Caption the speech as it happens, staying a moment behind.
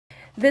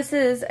This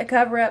is a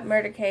cover-up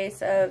murder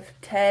case of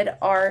Ted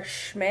R.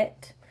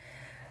 Schmidt.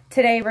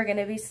 Today we're going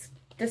to be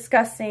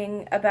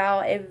discussing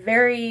about a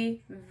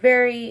very,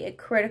 very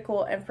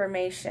critical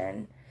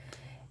information.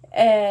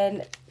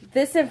 And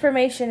this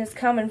information is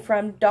coming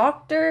from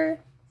Dr.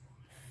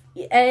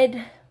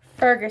 Ed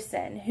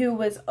Ferguson, who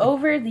was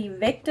over the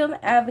victim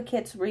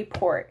advocate's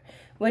report,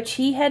 which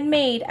he had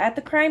made at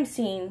the crime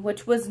scene,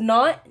 which was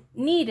not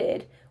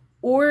needed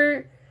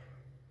or,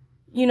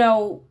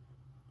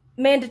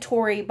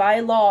 mandatory by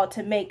law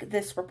to make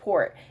this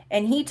report.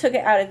 And he took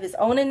it out of his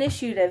own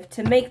initiative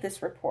to make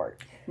this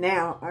report.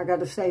 Now, I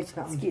got to say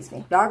something. Excuse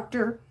me.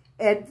 Dr.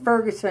 Ed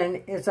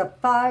Ferguson is a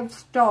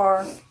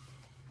 5-star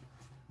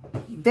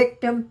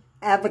victim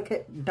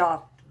advocate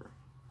doctor.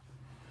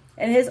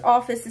 And his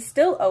office is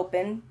still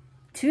open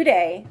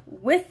today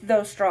with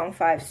those strong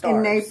 5 stars.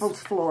 In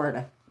Naples,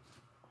 Florida.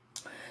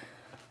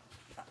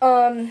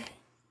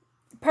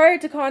 Prior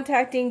to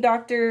contacting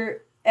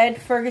Dr.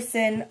 Ed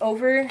Ferguson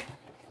over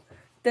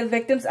the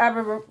victim's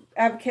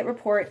advocate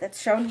report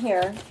that's shown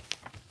here,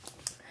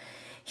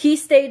 he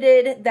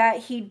stated that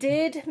he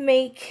did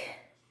make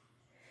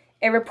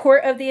a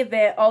report of the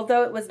event,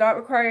 although it was not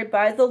required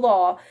by the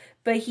law,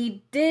 but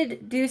he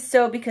did do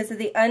so because of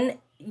the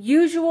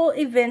unusual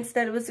events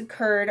that was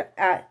occurred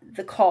at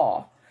the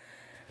call.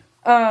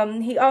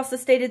 He also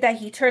stated that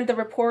he turned the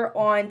report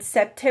on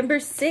September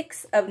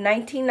 6th of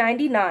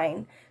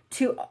 1999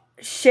 to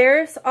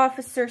Sheriff's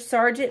Officer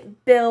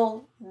Sergeant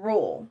Bill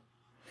Rule,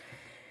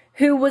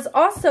 who was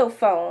also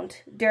phoned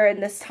during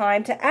this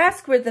time to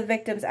ask where the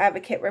victim's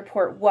advocate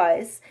report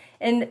was.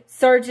 And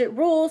Sergeant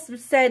Rules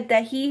said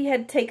that he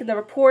had taken the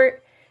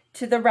report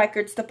to the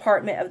records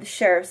department of the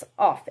sheriff's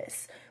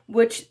office,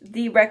 which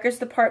the records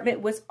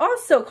department was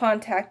also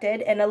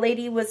contacted, and a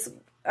lady was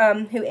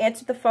who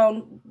answered the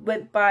phone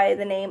went by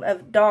the name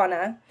of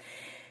Donna,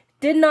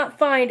 did not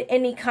find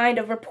any kind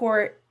of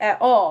report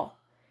at all.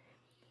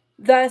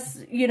 Thus,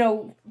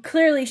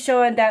 clearly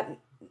showing that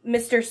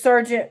Mr.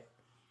 Sergeant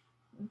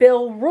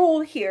Bill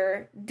Rule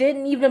here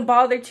didn't even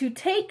bother to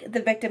take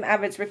the victim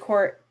advocate's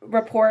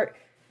report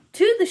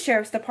to the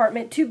sheriff's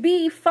department to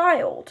be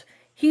filed.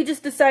 He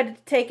just decided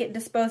to take it and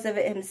dispose of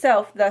it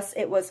himself, thus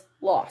it was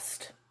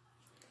lost.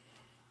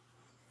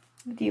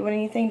 Do you want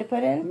anything to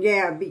put in?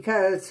 Yeah,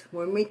 because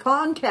when we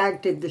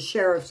contacted the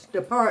sheriff's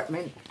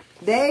department,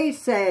 they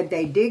said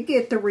they did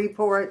get the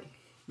report,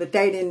 but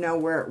they didn't know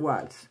where it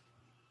was.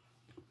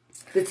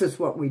 This is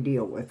what we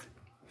deal with.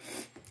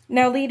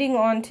 Now, leading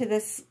on to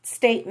this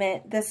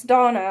statement, this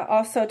Donna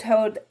also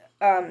told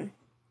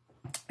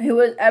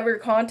whoever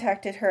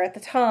contacted her at the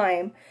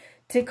time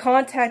to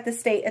contact the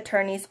state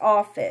attorney's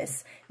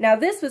office. Now,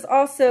 this was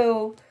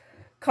also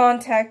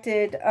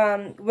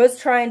was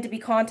trying to be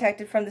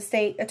contacted from the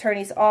state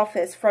attorney's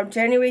office from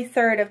January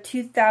 3rd of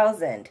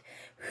 2000,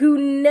 who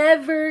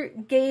never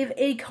gave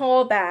a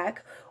call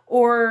back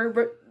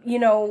or,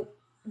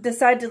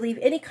 decided to leave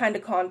any kind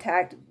of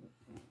contact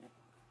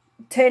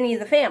to any of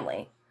the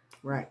family.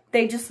 Right.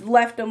 They just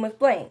left them with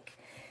blank.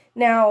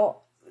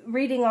 Now,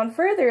 reading on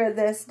further of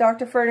this,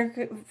 Dr.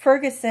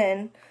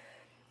 Ferguson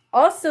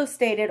also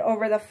stated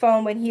over the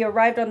phone when he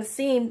arrived on the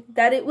scene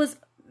that it was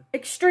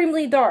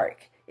extremely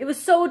dark. It was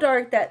so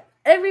dark that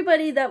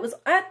everybody that was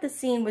at the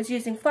scene was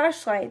using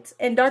flashlights,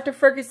 and Dr.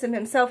 Ferguson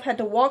himself had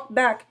to walk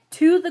back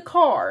to the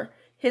car,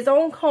 his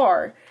own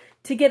car,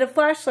 to get a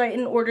flashlight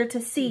in order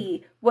to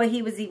see what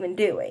he was even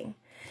doing.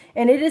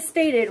 And it is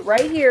stated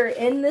right here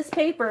in this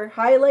paper,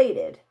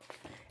 highlighted.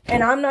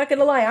 And I'm not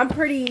gonna lie, I'm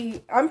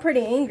pretty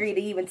angry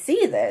to even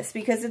see this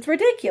because it's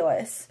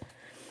ridiculous.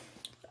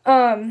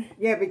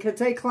 Yeah, because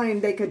they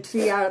claimed they could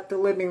see out the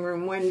living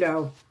room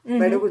window,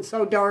 but it was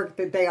so dark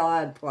that they all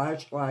had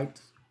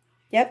flashlights.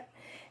 Yep.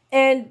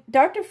 And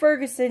Dr.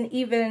 Ferguson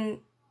even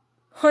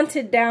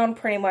hunted down,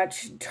 pretty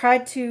much,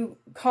 tried to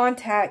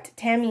contact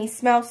Tammy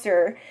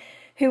Smelser,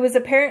 who was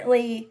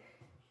apparently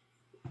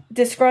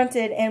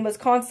disgruntled and was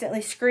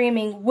constantly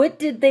screaming, "What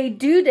did they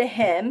do to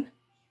him?"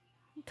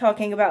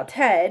 Talking about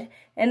Ted.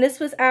 And this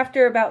was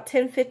after about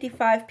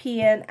 10:55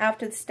 p.m.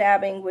 after the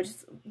stabbing, which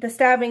the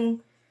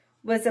stabbing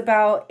was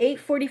about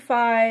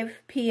 8:45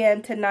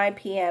 p.m. to 9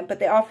 p.m., but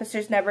the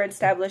officers never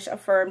established a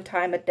firm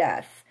time of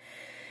death.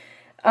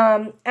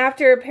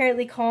 After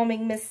apparently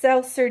calming Miss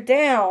Seltzer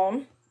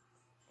down,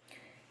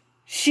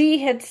 she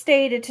had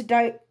stated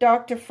to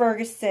Dr.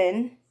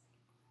 Ferguson,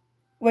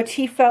 which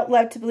he felt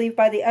led to believe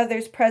by the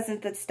others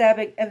present, that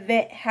stabbing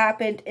event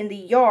happened in the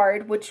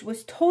yard, which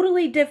was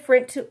totally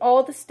different to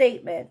all the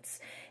statements.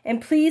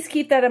 And please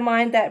keep that in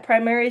mind, that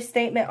primary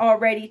statement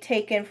already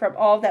taken from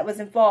all that was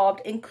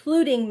involved,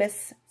 including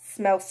Miss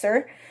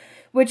Smelser,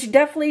 which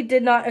definitely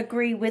did not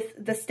agree with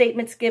the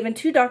statements given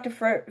to Dr.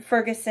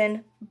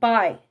 Ferguson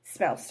by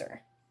Smelser.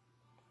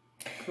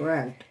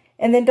 Correct.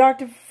 And then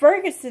Dr.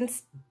 Ferguson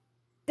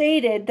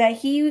stated that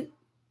he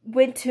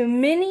went to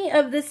many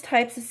of these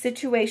types of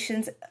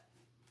situations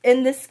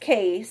in this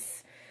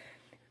case,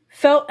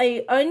 felt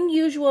an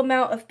unusual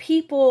amount of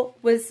people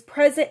was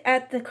present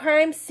at the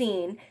crime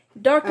scene.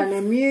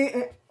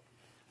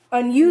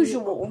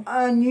 Unusual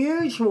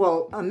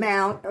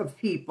amount of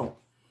people.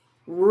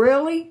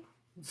 Really?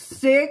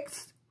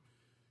 6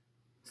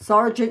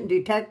 sergeant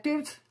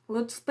detectives?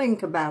 Let's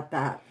think about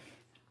that.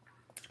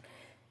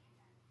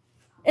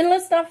 And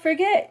let's not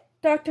forget,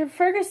 Dr.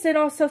 Ferguson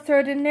also threw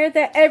in there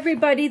that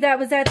everybody that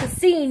was at the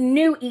scene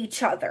knew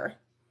each other.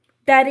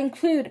 That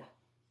include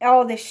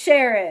all the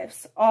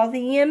sheriffs, all the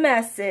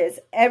EMSs,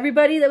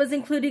 everybody that was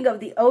including of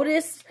the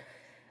Otis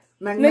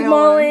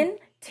McMullen,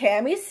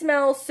 Tammy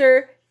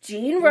Smelser,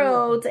 Gene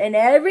Rhodes, and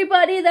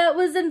everybody that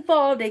was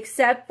involved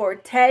except for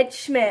Ted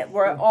Schmidt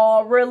were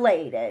all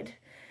related.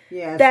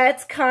 Yes.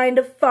 That's kind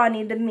of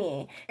funny to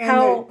me. And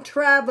the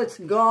Travis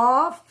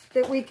Goff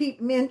that we keep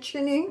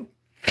mentioning,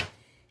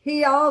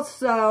 he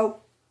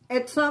also,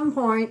 at some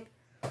point,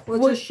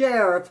 was a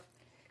sheriff.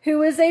 Who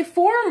was a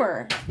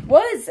former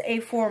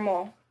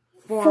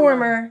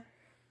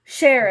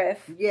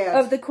sheriff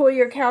of the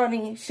Collier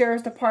County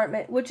Sheriff's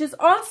Department, which is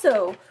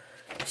also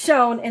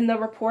shown in the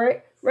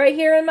report right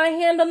here in my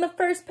hand on the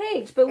first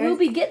page. But we'll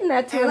be getting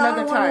that to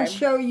another time. I want to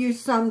show you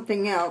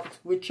something else,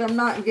 which I'm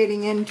not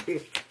getting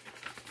into.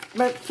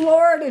 But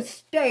Florida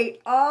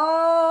State,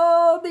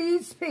 all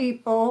these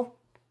people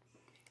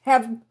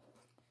have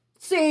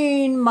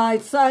seen my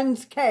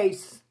son's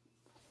case.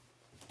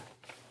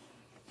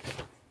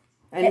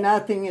 And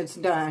nothing is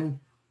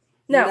done.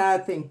 No.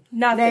 Nothing.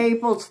 Nothing.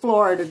 Naples,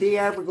 Florida, the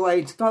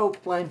Everglades,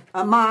 Copeland,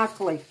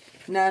 Immokalee.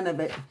 None of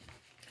it.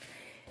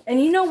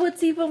 And you know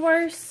what's even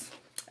worse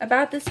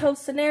about this whole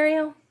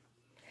scenario?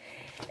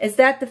 Is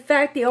that the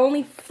fact the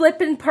only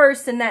flippin'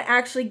 person that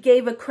actually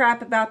gave a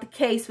crap about the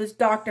case was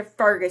Dr.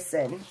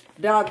 Ferguson.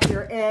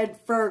 Dr. Ed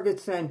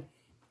Ferguson.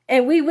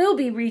 And we will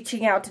be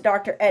reaching out to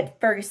Dr. Ed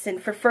Ferguson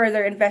for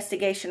further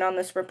investigation on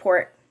this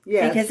report.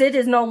 Yes. Because it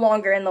is no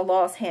longer in the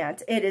law's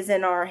hands. It is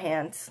in our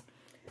hands.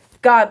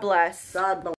 God bless. God bless.